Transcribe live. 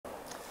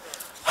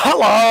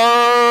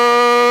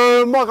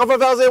Hello, Michael from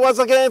Fowles here once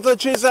again for the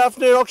Tuesday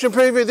afternoon auction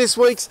preview. This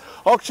week's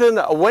auction,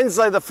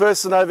 Wednesday the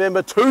 1st of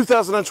November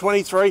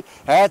 2023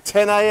 at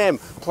 10 AM.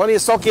 Plenty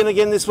of stock in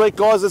again this week,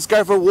 guys. Let's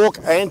go for a walk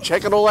and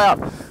check it all out.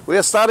 We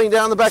are starting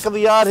down the back of the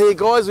yard here,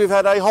 guys. We've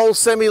had a whole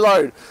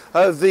semi-load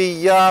of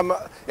the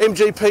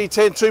MGP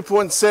 10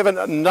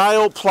 2.7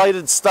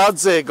 nail-plated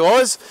studs there,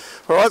 guys.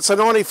 All right, so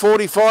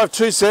 9045,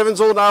 27s,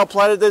 all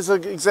nail-plated. There's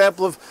an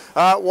example of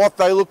what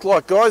they look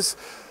like, guys.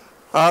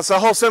 So a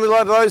whole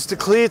semi-load of those to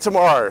clear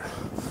tomorrow.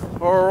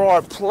 All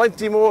right,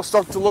 plenty more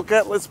stock to look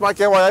at. Let's make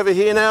our way over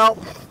here now.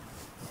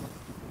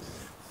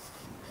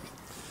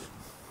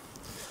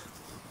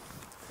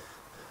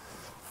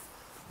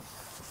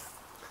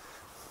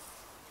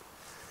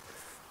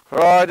 All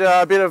right,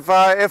 a bit of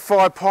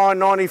F5 pine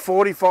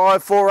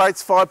 9045,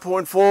 4/8,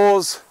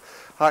 5.4s.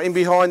 In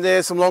behind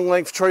there, some long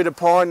length treated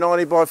pine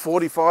 90 by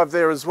 45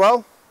 there as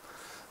well.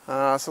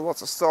 So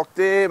lots of stock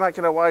there,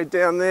 making our way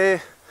down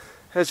there.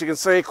 As you can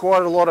see,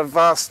 quite a lot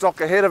of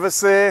stock ahead of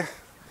us there.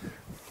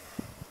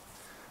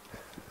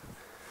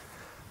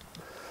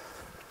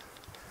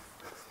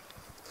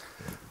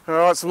 All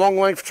right, some long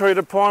length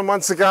treated pine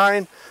once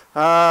again.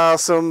 I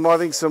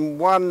think some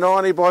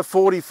 190 by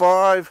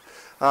 45.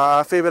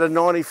 A fair bit of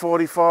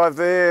 9045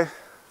 there.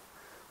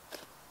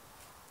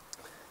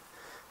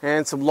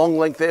 And some long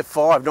length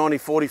F5,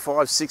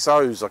 9045,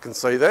 6.0s I can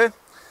see there.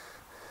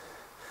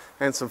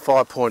 And some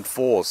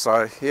 5.4s,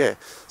 so yeah,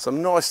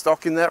 some nice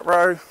stock in that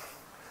row.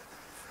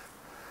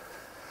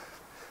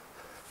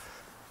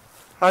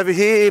 Over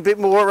here, a bit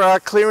more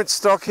clearance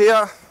stock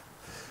here.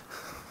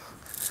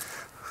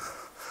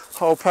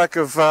 Whole pack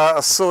of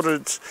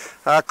assorted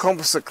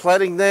composite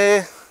cladding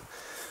there.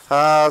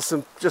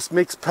 Some just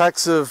mixed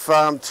packs of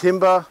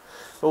timber,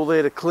 all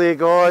there to clear,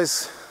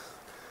 guys.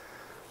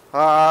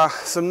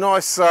 Some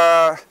nice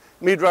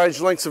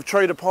mid-range lengths of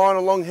treated pine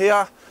along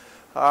here.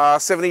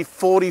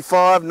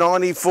 70-45,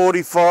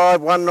 90-45,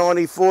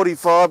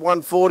 190-45,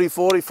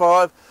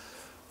 140-45.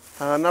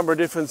 A number of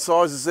different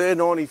sizes there,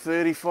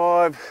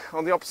 90-35.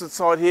 On the opposite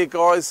side here,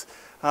 guys,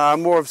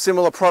 more of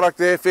similar product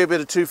there, fair bit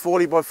of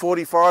 240 by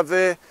 45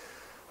 there.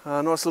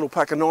 Nice little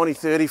pack of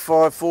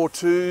 90-35,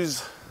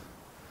 4.2s.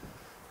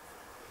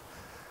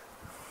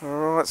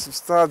 Alright, some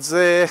studs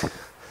there. A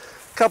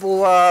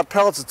couple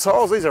pallets of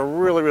tiles. These are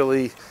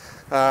really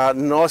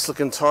nice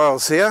looking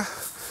tiles here.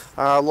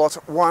 Lot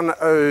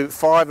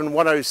 105 and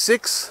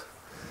 106.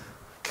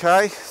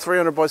 Okay,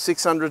 300 by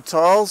 600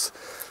 tiles.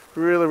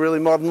 Really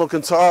modern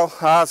looking tile.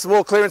 Some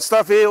more clearance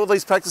stuff here, all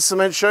these packs of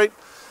cement sheet.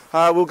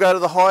 We'll go to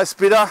the highest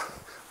bidder.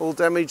 All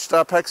damaged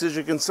packs, as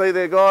you can see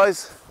there,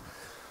 guys.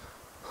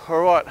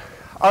 Alright,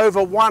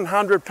 over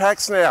 100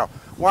 packs now.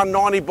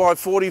 190 by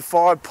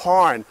 45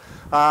 pine.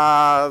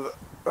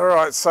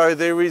 Alright, so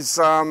there is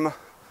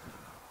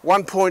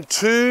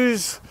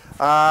 1.2s,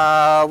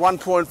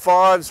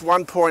 1.5s,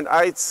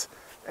 1.8s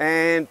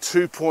and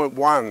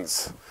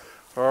 2.1s.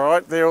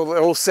 Alright, they're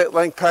all set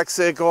length packs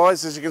there,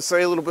 guys. As you can see,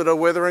 a little bit of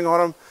weathering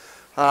on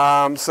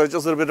them. So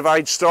just a little bit of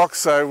aged stock.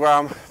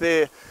 So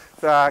they're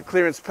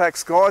clearance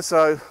packs, guys,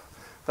 so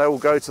they will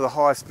go to the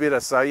highest bidder.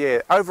 So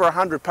yeah, over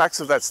 100 packs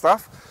of that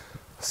stuff.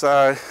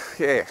 So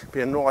yeah,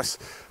 be a nice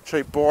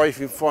cheap buy if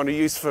you can find a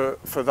use for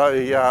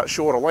the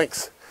shorter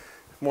lengths.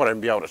 Might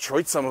even be able to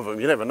treat some of them,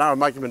 you never know,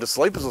 make them into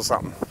sleepers or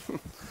something.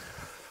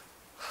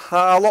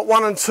 Lot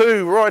 1 and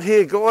 2 right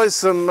here, guys,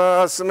 some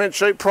cement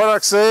sheet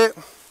products there.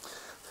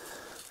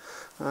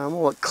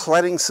 More like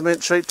cladding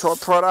cement sheet type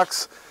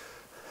products.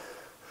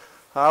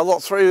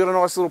 Lot 3, we've got a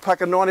nice little pack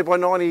of 90 by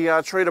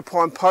 90 treated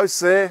pine posts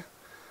there.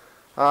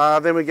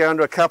 Then we go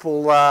into a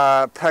couple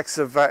packs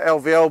of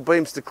LVL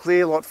beams to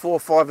clear, lot 4,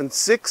 5 and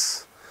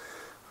 6.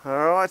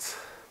 Alright,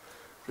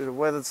 bit of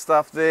weathered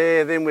stuff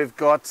there. Then we've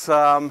got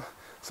some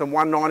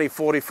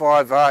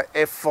 190-45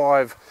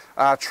 F5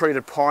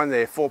 treated pine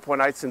there,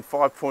 4.8s and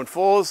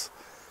 5.4s.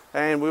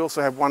 And we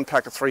also have one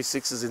pack of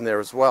 3.6s in there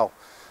as well.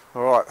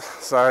 Alright,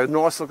 so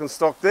nice looking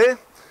stock there.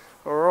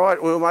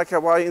 Alright, we'll make our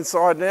way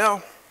inside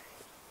now.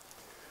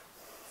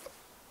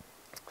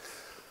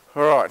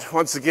 Alright,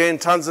 once again,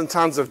 tons and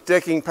tons of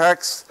decking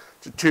packs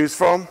to choose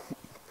from.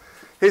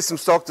 Here's some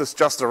stock that's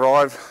just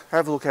arrived.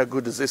 Have a look how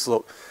good does this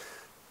look.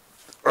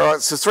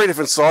 Alright, so 3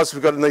 different sizes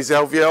we've got in these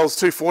LVLs,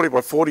 240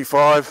 by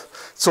 45.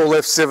 It's all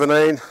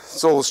F17,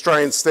 it's all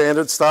Australian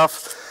standard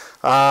stuff.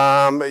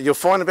 You'll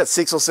find about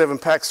 6 or 7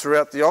 packs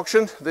throughout the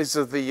auction. These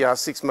are the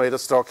 6 metre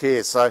stock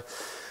here, so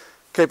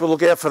keep a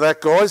look out for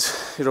that, guys.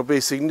 It'll be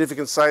a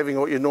significant saving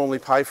what you normally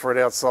pay for it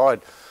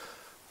outside.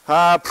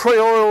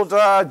 Pre-oiled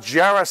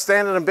Jarrah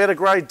standard and better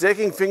grade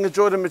decking, finger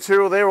jointed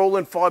material there, all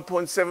in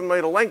 5.7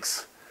 metre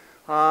lengths.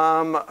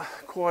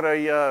 Quite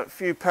a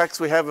few packs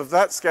we have of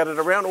that scattered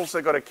around.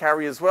 Also got a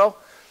carry as well.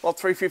 Lot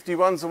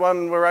 351's the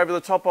one we're over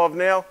the top of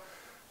now.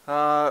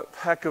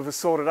 Pack of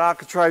assorted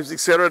architraves,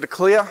 etc. to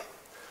clear.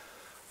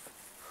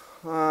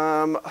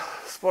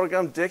 Spotted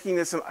gum decking,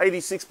 there's some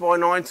 86 by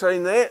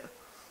 19 there.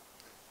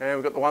 And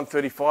we've got the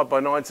 135 by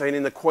 19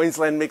 in the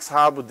Queensland mixed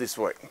hardwood this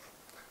week.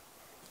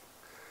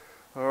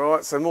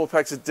 Alright, so more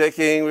packs of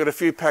decking. We've got a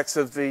few packs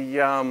of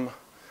the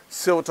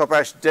silver top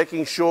ash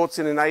decking shorts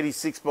in an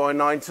 86 by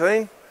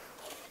 19.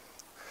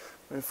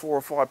 And 4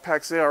 or 5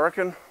 packs there, I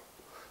reckon.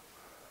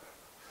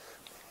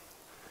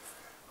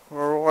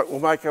 Alright,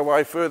 we'll make our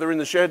way further in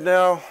the shed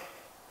now.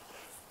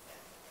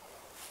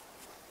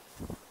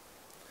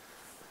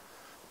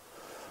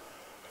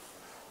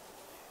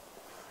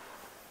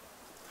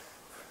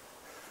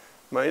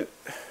 Mate,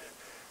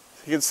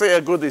 you can see how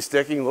good this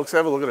decking looks.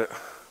 Have a look at it.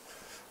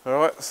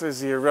 Alright, it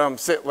says your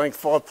set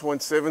length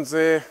 5.7s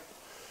there.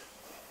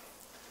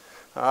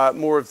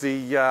 More of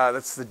the,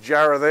 that's the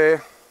Jarrah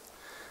there.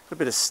 A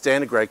bit of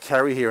standard grade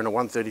carry here in a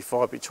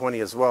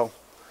 135x20 as well.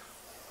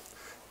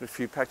 A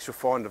few packs you'll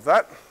find of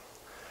that.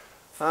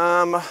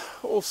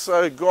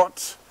 Also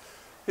got,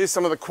 here's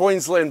some of the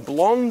Queensland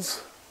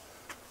blondes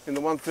in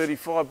the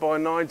 135 by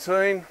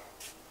 19.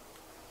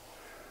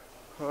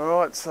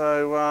 Alright,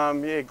 so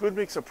yeah, good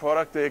mix of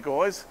product there,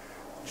 guys.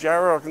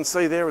 Jarrah I can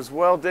see there as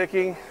well,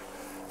 decking.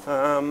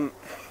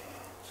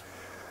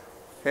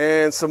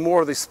 And some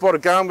more of the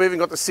spotted gum. We even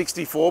got the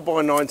 64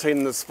 by 19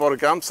 in the spotted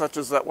gum, such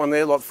as that one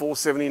there, lot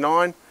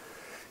 479.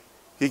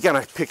 You're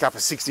going to pick up a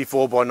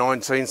 64 by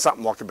 19,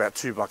 something like about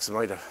 $2 a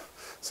metre.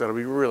 So it'll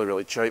be really,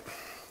 really cheap.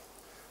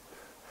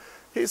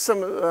 Here's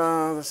some,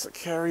 that's the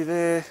carry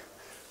there.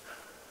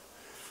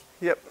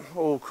 Yep,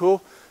 all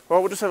cool. Right,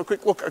 we'll just have a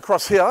quick look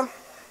across here.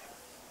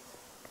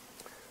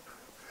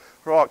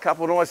 Right, a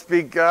couple of nice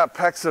big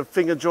packs of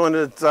finger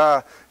jointed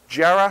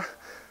Jarrah.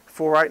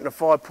 4.8 and a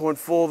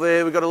 5.4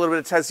 there. We've got a little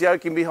bit of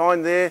Tasyoke in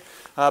behind there.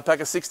 Pack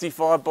of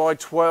 65 by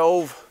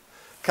 12.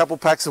 Couple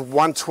packs of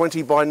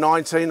 120 by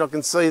 19 I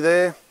can see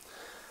there.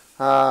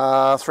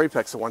 3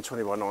 packs of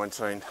 120 by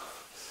 19.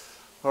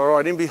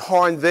 Alright, in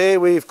behind there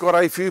we've got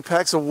a few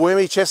packs of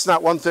Wormy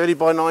Chestnut 130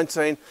 by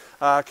 19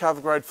 cover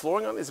grade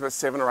flooring. I think there's about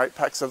 7 or 8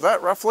 packs of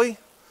that roughly.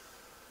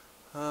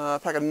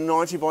 Pack of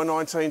 90 by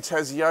 19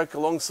 Tasyoke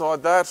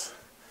alongside that.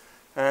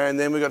 And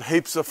then we've got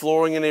heaps of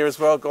flooring in here as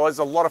well, guys.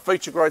 A lot of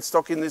feature grade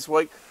stock in this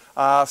week.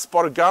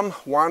 Spotted gum,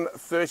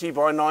 130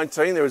 by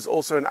 19. There is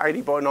also an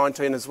 80 by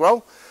 19 as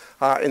well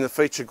in the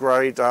feature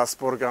grade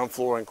spotted gum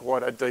flooring.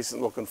 Quite a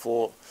decent looking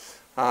floor.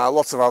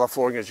 Lots of other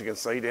flooring as you can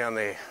see down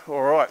there.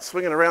 All right,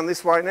 swinging around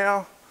this way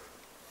now.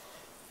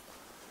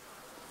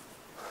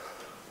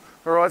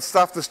 All right,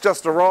 stuff that's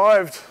just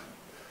arrived.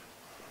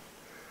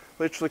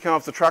 Literally come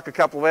off the truck a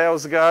couple of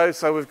hours ago.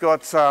 So we've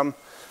got some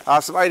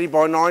 80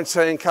 by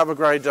 19 cover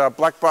grade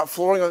black butt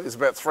flooring. There's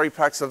about 3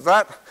 packs of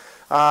that.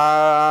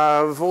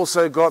 We've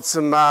also got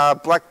some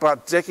black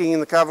butt decking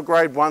in the cover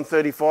grade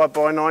 135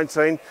 by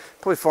 19.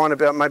 Probably find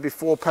about maybe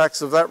 4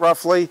 packs of that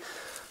roughly.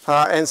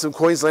 And some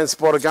Queensland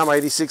spotted gum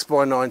 86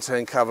 by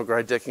 19 cover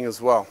grade decking as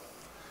well.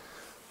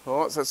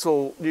 Alright, so that's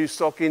all new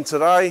stock in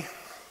today.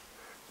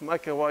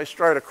 Make our way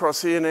straight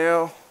across here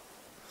now.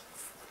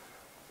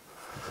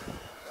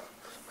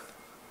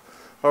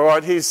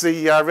 Alright, here's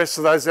the rest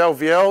of those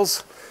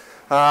LVLs.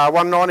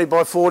 190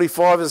 by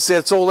 45, as I said,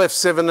 it's all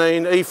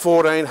F17,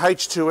 E14,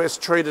 H2S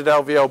treated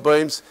LVL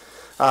beams,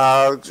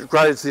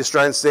 graded to the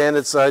Australian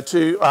standard. So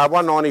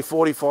 190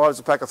 45 is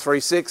a pack of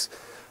 3.6.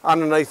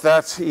 Underneath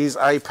that is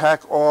a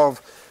pack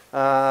of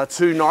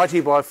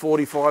 290 by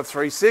 45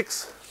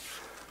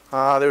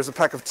 3.6. There's a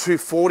pack of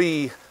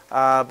 240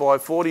 by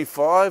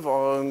 45.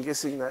 I'm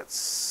guessing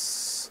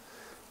that's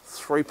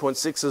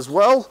 3.6 as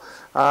well.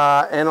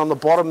 And on the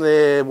bottom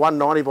there,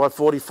 190 by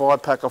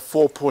 45 pack of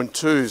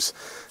 4.2s.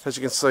 As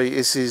you can see,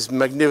 this is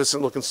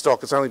magnificent looking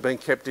stock. It's only been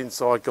kept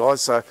inside, guys,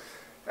 so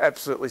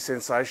absolutely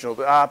sensational.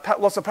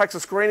 Lots of packs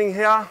of screening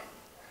here.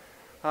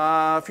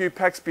 A few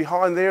packs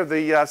behind there of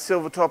the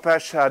silver top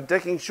ash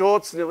decking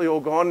shorts, nearly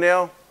all gone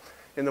now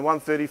in the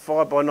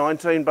 135 by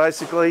 19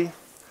 basically.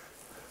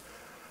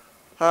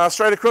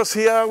 Straight across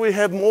here we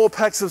have more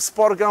packs of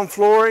spotted gum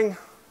flooring.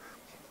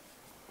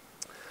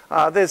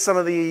 There's some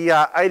of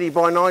the 80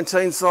 by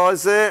 19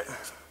 size there.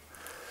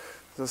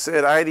 As I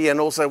said, 80 and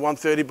also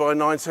 130 by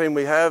 19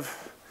 we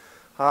have.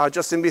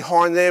 Just in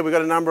behind there we've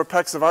got a number of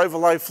packs of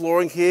overlay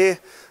flooring here.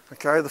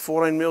 Okay, the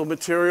 14mm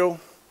material.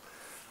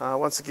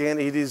 Once again,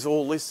 it is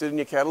all listed in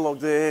your catalogue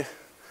there.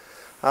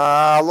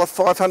 Lot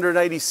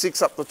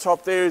 586 up the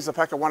top there is a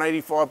pack of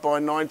 185 by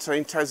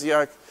 19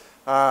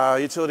 Tasyoke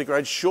utility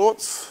grade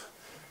shorts.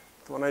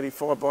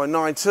 185 by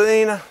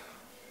 19.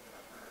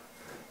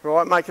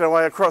 Right, making our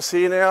way across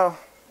here now.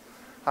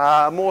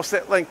 More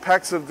set length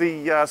packs of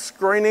the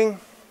screening.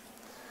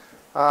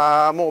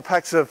 More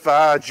packs of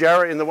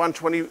Jarrah in the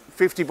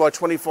 150 by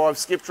 25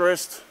 skip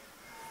dressed.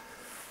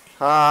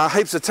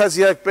 Heaps of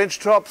Tasyoke bench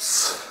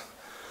tops.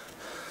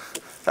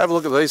 Have a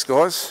look at these,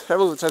 guys. Have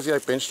a look at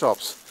Tasyoke bench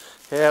tops.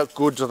 How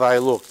good do they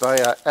look?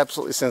 They are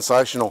absolutely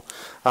sensational.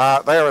 They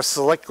are a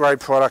select grade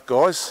product,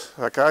 guys.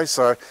 Okay,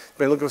 so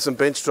been looking for some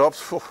bench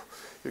tops.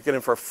 You're getting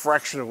for a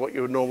fraction of what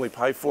you would normally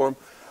pay for them.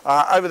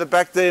 Over the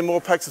back there,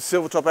 more packs of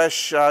silver top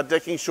ash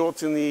decking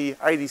shorts in the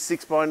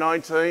 86 by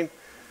 19.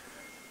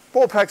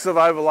 4 packs of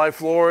overlay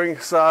flooring.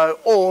 So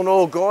all in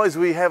all, guys,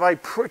 we have a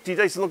pretty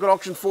decent looking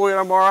auction for you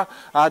tomorrow.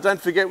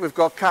 Don't forget, we've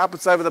got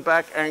carpets over the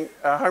back and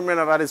home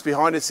renovators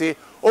behind us here,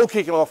 all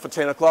kicking off for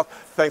 10 o'clock.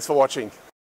 Thanks for watching.